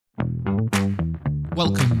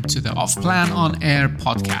Welcome to the Off Plan on Air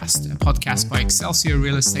podcast, a podcast by Excelsior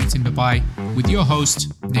Real Estate in Dubai with your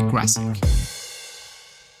host, Nick Grasick.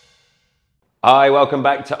 Hi, welcome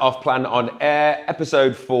back to Off Plan on Air,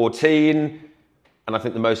 episode 14. And I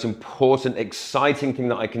think the most important, exciting thing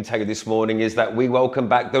that I can tell you this morning is that we welcome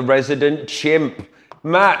back the resident chimp,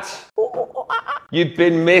 Matt. You've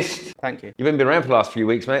been missed. Thank you. You've been around for the last few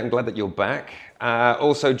weeks, mate. I'm glad that you're back.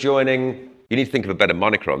 Also joining, you need to think of a better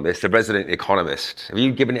moniker on this, the resident economist. Have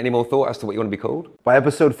you given it any more thought as to what you want to be called? By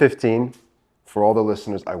episode 15, for all the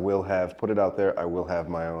listeners, I will have, put it out there, I will have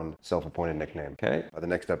my own self-appointed nickname. Okay. By the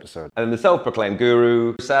next episode. And then the self-proclaimed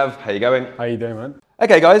guru, Sav, how you going? How you doing, man?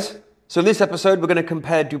 Okay, guys. So in this episode, we're going to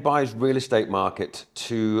compare Dubai's real estate market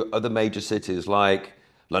to other major cities like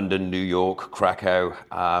London, New York, Krakow.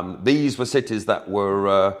 These were cities that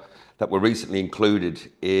were recently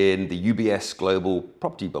included in the UBS Global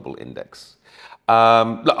Property Bubble Index.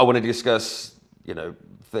 Look, I want to discuss,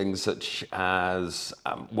 things such as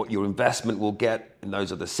what your investment will get in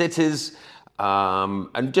those other cities,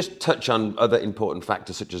 and just touch on other important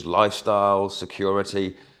factors such as lifestyle,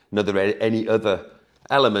 security, and any other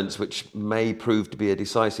elements which may prove to be a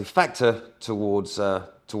decisive factor towards our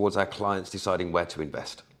clients deciding where to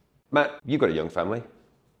invest. Matt, you've got a young family.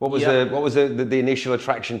 What was the initial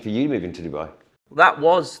attraction for you moving to Dubai? That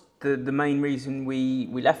was the main reason we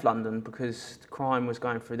left London, because crime was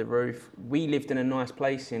going through the roof. We lived in a nice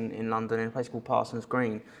place in London, in a place called Parsons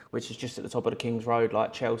Green, which is just at the top of the King's Road,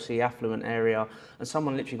 like Chelsea, affluent area. And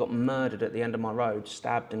someone literally got murdered at the end of my road,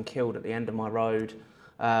 stabbed and killed at the end of my road.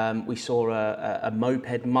 We saw a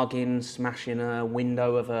moped mugging, smashing a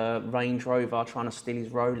window of a Range Rover, trying to steal his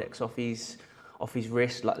Rolex off his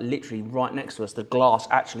wrist, like literally right next to us. The glass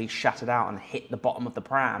actually shattered out and hit the bottom of the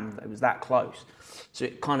pram. It was that close. So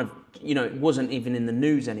it kind of, it wasn't even in the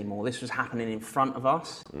news anymore. This was happening in front of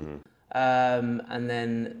us. Mm-hmm. And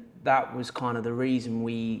then that was kind of the reason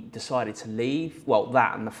we decided to leave. Well,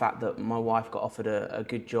 that and the fact that my wife got offered a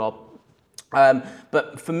good job.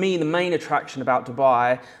 But for me, the main attraction about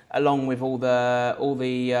Dubai, along with all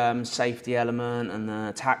the safety element and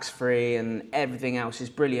the tax-free and everything else, is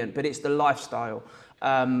brilliant. But it's the lifestyle.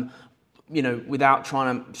 Without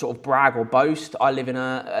trying to sort of brag or boast, I live in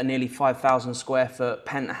a nearly 5,000 square foot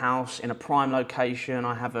penthouse in a prime location.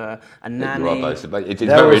 I have a nanny. You are boasting, but it is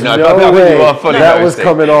There very was nice. no way You are fully that was boasting.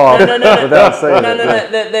 coming off without saying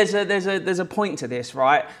No. There's a point to this,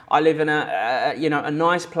 right? I live in a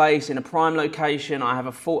nice place in a prime location. I have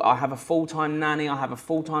a full-time nanny. I have a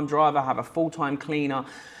full-time driver. I have a full-time cleaner.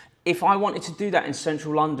 If I wanted to do that in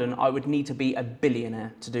central London, I would need to be a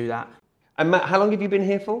billionaire to do that. And Matt, how long have you been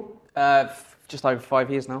here for? Just over 5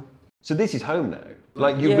 years now. So this is home now.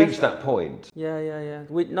 Like you reached that point. Yeah.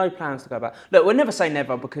 No plans to go back. Look, we'll never say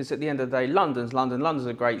never, because at the end of the day, London's London. London's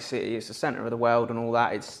a great city. It's the centre of the world and all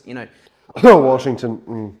that. It's, Oh,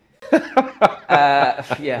 Washington.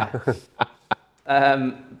 Yeah.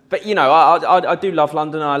 But I do love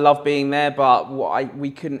London. I love being there. But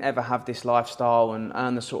we couldn't ever have this lifestyle and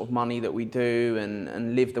earn the sort of money that we do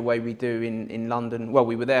and live the way we do in London. Well,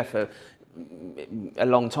 we were there for a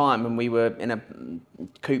long time, and we were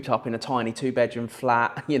cooped up in a tiny 2-bedroom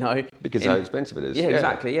flat, Because how expensive it is. Yeah,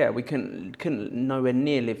 exactly. Yeah, we couldn't nowhere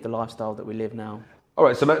near live the lifestyle that we live now. All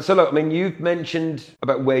right, so Matt, look, you've mentioned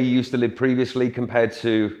about where you used to live previously compared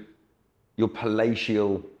to your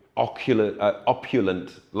palatial,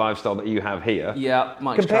 opulent lifestyle that you have here. Yeah,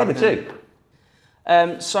 compare the two.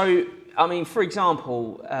 For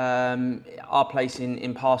example, our place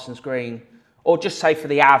in Parsons Green, or just say for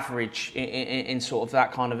the average in sort of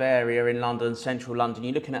that kind of area in London, central London,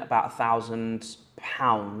 you're looking at about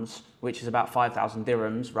 £1,000, which is about 5,000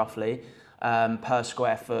 dirhams roughly, per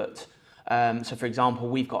square foot. So for example,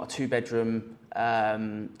 we've got a two bedroom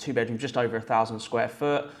just over 1,000 square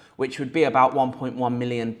foot, which would be about £1.1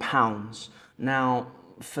 million. Now,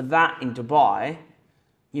 for that in Dubai,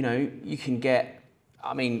 you can get,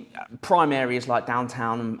 prime areas like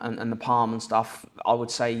downtown and the Palm and stuff, I would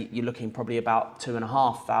say you're looking probably about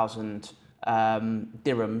 2,500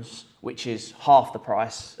 dirhams, which is half the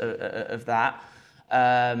price of that.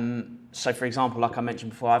 So for example, like I mentioned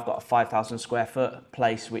before, I've got a 5,000 square foot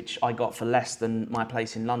place, which I got for less than my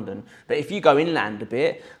place in London. But if you go inland a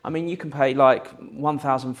bit, you can pay like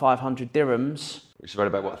 1,500 dirhams. Which is right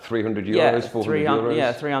about, 300 euros, 400 euros?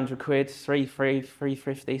 Yeah, 300 quid,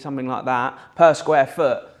 350, something like that, per square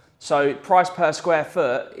foot. So price per square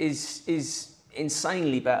foot is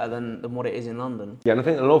insanely better than what it is in London. Yeah, and I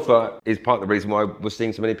think an awful lot is part of the reason why we're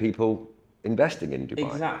seeing so many people investing in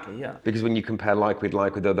Dubai. Exactly, yeah. Because when you compare like with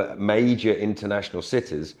other major international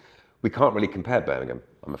cities, We can't really compare Birmingham,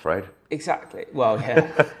 I'm afraid. Exactly. Well,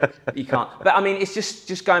 yeah, you can't. But I mean, it's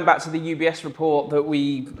just going back to the UBS report that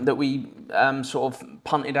we sort of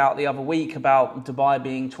punted out the other week about Dubai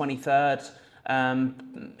being 23rd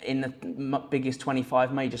in the biggest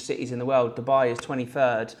 25 major cities in the world. Dubai is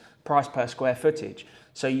 23rd price per square footage.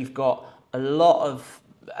 So you've got a lot of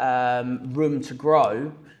room to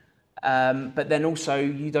grow. But then also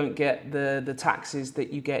you don't get the taxes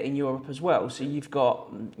that you get in Europe as well. So you've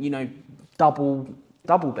got,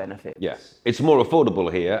 double benefit. Yes. It's more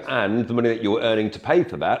affordable here, and the money that you're earning to pay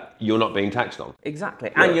for that, you're not being taxed on. Exactly.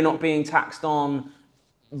 And you're not being taxed on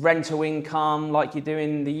rental income like you do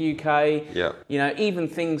in the UK. Yeah. Even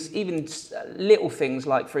little things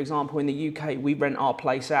like, for example, in the UK, we rent our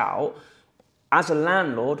place out. As a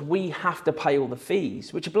landlord, we have to pay all the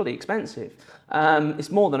fees, which are bloody expensive. It's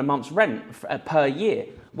more than a month's rent per year.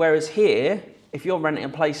 Whereas here, if you're renting a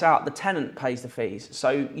place out, the tenant pays the fees. So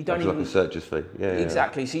you don't even... like a searcher's fee. Yeah.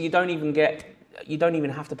 Exactly. So you don't even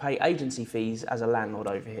have to pay agency fees as a landlord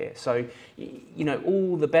over here. So,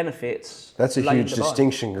 all the benefits... That's a huge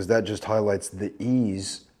distinction, because that just highlights the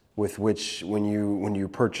ease with which when you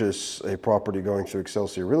purchase a property going through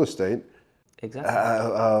Excelsior Real Estate, exactly.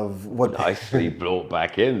 Of what nicely brought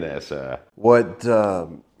back in there, sir.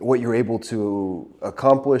 What you're able to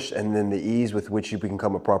accomplish, and then the ease with which you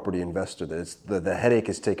become a property investor. The headache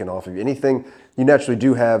is taken off of you. Anything, you naturally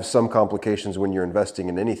do have some complications when you're investing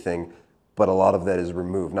in anything, but a lot of that is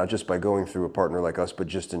removed, not just by going through a partner like us, but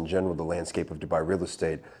just in general, the landscape of Dubai real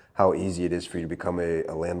estate, how easy it is for you to become a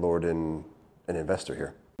landlord and an investor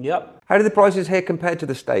here. Yep. How do the prices here compare to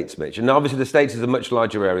the States, Mitch? And obviously the States is a much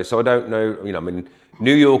larger area, so I don't know,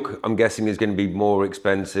 New York, I'm guessing, is going to be more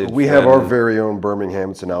expensive. We have our very own Birmingham.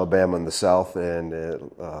 It's in Alabama in the south, and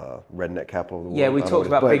redneck capital of the world. Yeah, we talked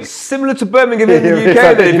about big... Similar to Birmingham in the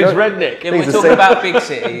UK, then, if it's redneck. Yeah, we're talking about big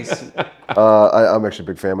cities. I'm actually a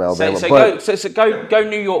big fan of Alabama. So go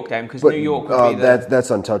New York then, because New York would be that's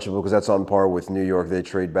untouchable, because that's on par with New York. They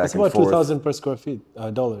trade back and forth. It's about 2,000 per square feet,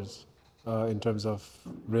 dollars. In terms of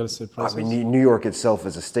real estate prices? I mean, New York itself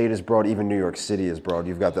as a state is broad. Even New York City is broad.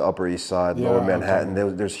 You've got the Upper East Side, Lower Manhattan.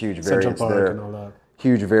 There's huge variance there. And all that.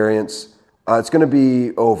 Huge variance. It's going to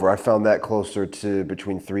be over. I found that closer to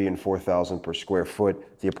between 3,000 and 4,000 per square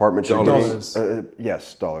foot. The apartments are dollars.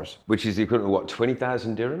 Yes, dollars. Which is the equivalent of what,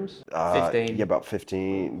 20,000 dirhams? 15. Yeah, about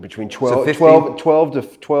 15. Between 12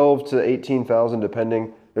 to 18,000,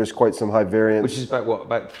 depending. There's quite some high variance. Which is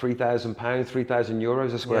about £3,000, 3,000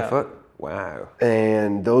 euros a square foot? Wow.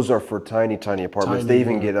 And those are for tiny apartments. They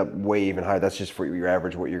even get up way even higher. That's just for your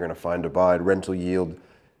average, what you're going to find to buy. Rental yield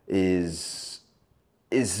is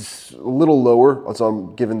a little lower.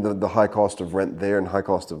 So given the high cost of rent there and high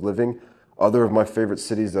cost of living. Other of my favorite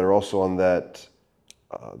cities that are also on that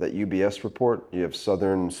UBS report, you have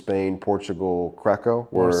southern Spain, Portugal, Krakow.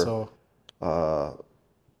 Warsaw.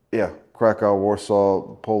 Krakow,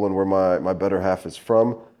 Warsaw, Poland, where my better half is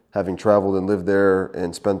from. Having traveled and lived there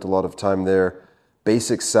and spent a lot of time there,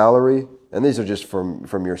 basic salary, and these are just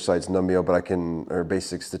from your sites, Numbeo, but or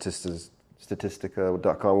basic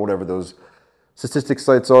statistica.com, whatever those statistics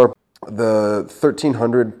sites are. The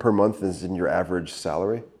 1,300 per month is in your average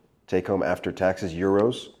salary, take home after taxes,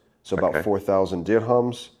 euros, so about 4,000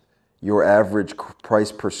 dirhams. Your average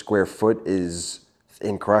price per square foot is,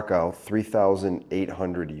 in Krakow,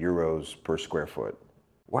 3,800 euros per square foot.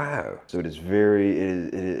 Wow. So it is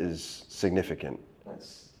significant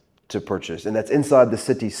to purchase. And that's inside the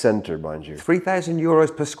city center, mind you. 3,000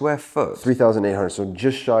 euros per square foot? 3,800, so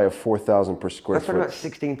just shy of 4,000 per square foot. That's about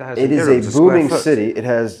 16,000 It euros is a booming foot. city. It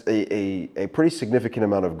has a pretty significant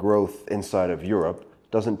amount of growth inside of Europe.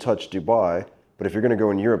 Doesn't touch Dubai, but if you're going to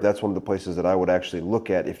go in Europe, that's one of the places that I would actually look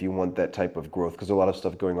at if you want that type of growth, because there's a lot of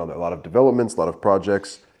stuff going on there, a lot of developments, a lot of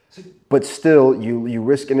projects. But still, you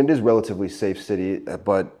risk, and it is a relatively safe city,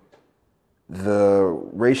 but the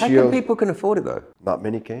ratio... How come people can afford it, though? Not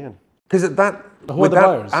many can. Because with that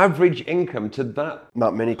average income to that...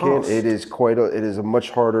 Not many can. It is a much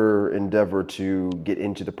harder endeavor to get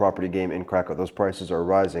into the property game in Krakow. Those prices are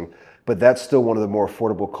rising, but that's still one of the more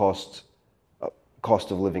affordable cost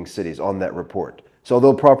of living cities on that report. So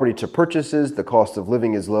although property to purchases, the cost of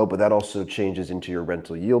living is low, but that also changes into your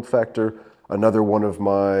rental yield factor. Another one of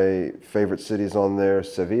my favorite cities on there,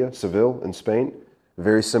 Seville in Spain.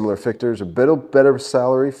 Very similar figures, a bit better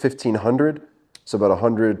salary, 1,500. So about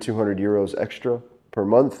 100, 200 euros extra per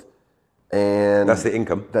month. And that's the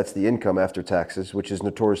income? That's the income after taxes, which is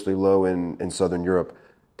notoriously low in Southern Europe.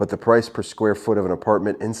 But the price per square foot of an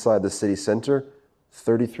apartment inside the city center,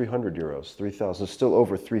 3,300 euros, 3,000, still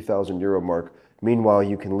over 3,000 euro mark. Meanwhile,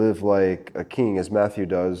 you can live like a king, as Matthew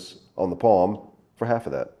does, on the Palm for half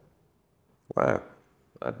of that. Wow,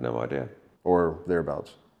 I had no idea. or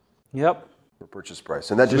thereabouts. Yep. For purchase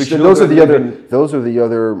price, and that So just we should those all are go the live other in- those are the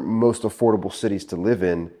other most affordable cities to live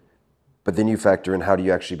in. But then you factor in how do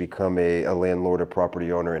you actually become a landlord, a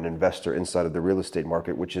property owner, an investor inside of the real estate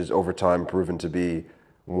market, which is over time proven to be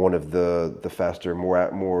one of the faster,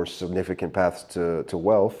 more significant paths to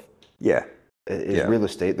wealth. Yeah. Is real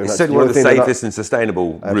estate. It's certainly one of the safest and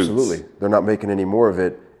sustainable routes. Absolutely. They're not making any more of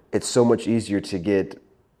it. It's so much easier to get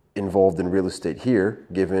involved in real estate here,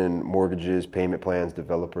 given mortgages, payment plans,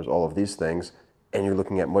 developers, all of these things. And you're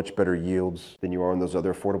looking at much better yields than you are in those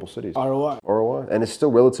other affordable cities. ROI. And it's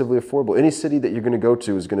still relatively affordable. Any city that you're going to go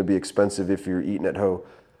to is going to be expensive if you're eating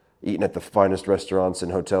at the finest restaurants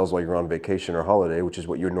and hotels while you're on vacation or holiday, which is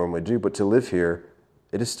what you would normally do. But to live here,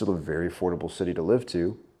 it is still a very affordable city to live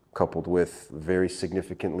to, coupled with very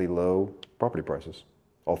significantly low property prices,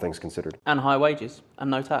 all things considered. And high wages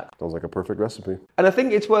and no tax. Sounds like a perfect recipe. And I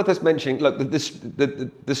think it's worth us mentioning, look,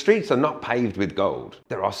 the streets are not paved with gold.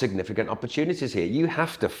 There are significant opportunities here. You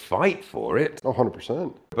have to fight for it. Oh,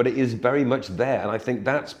 100%. But it is very much there. And I think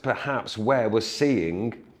that's perhaps where we're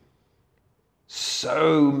seeing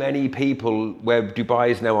so many people, where Dubai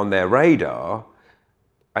is now on their radar.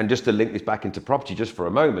 And just to link this back into property just for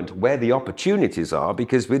a moment, where the opportunities are,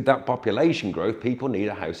 because with that population growth, people need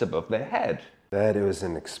a house above their head. That was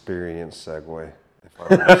an experience segue. If I were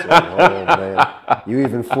to say, oh man, you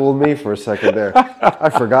even fooled me for a second there. I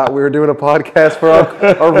forgot we were doing a podcast for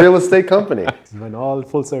our real estate company. It went all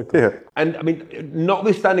full circle. Yeah. And I mean,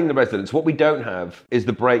 notwithstanding the residents, what we don't have is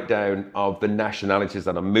the breakdown of the nationalities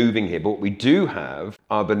that are moving here. But what we do have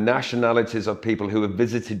are the nationalities of people who have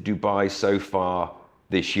visited Dubai so far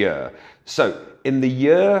this year. So in the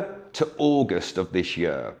year to August of this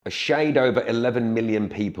year, a shade over 11 million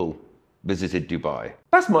people visited Dubai.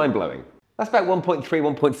 That's mind-blowing. That's about 1.3,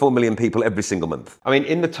 1.4 million people every single month. I mean,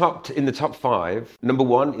 in the top five, number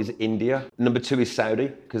one is India. Number two is Saudi,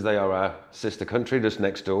 because they are our sister country just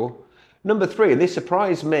next door. Number three, and this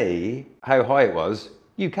surprised me how high it was,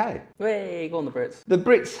 UK. Hey, go on the Brits. The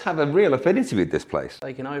Brits have a real affinity with this place.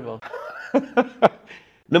 Taking over.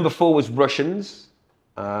 Number four was Russians,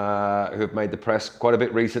 who have made the press quite a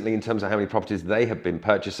bit recently in terms of how many properties they have been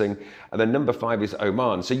purchasing. And then number five is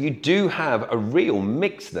Oman. So you do have a real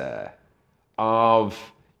mix there of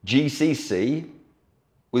GCC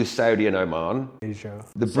with Saudi and Oman, Asia.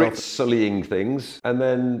 the Brits sullying things, and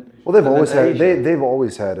then Well, they've and always then had Asia. they've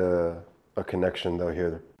always had a connection though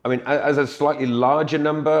here. I mean, as a slightly larger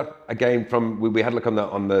number, again, from we had a look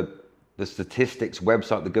on the statistics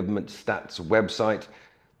website, the government stats website.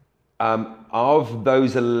 Of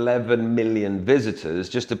those 11 million visitors,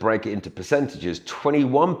 just to break it into percentages,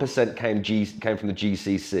 21% came from the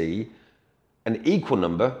GCC. An equal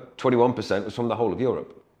number, 21%, was from the whole of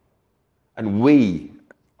Europe. And we,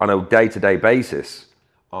 on a day-to-day basis,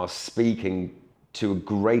 are speaking to a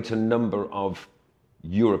greater number of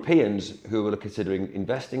Europeans who are considering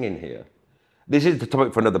investing in here. This is the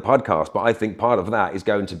topic for another podcast, but I think part of that is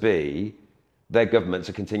going to be their governments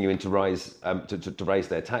are continuing to rise to raise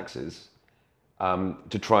their taxes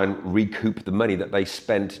to try and recoup the money that they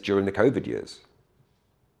spent during the COVID years.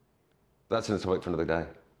 That's another topic for another day.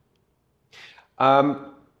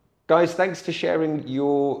 Guys, thanks for sharing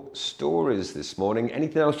your stories this morning.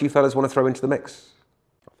 Anything else you fellas want to throw into the mix?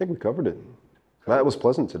 I think we covered it. That was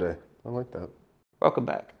pleasant today. I like that. Welcome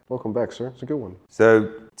back. Welcome back, sir. It's a good one.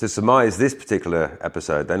 So, to surmise this particular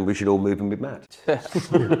episode, then we should all move in with Matt.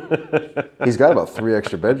 He's got about 3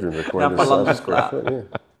 extra bedrooms according Now to for his London square flat. foot.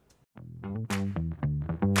 Yeah.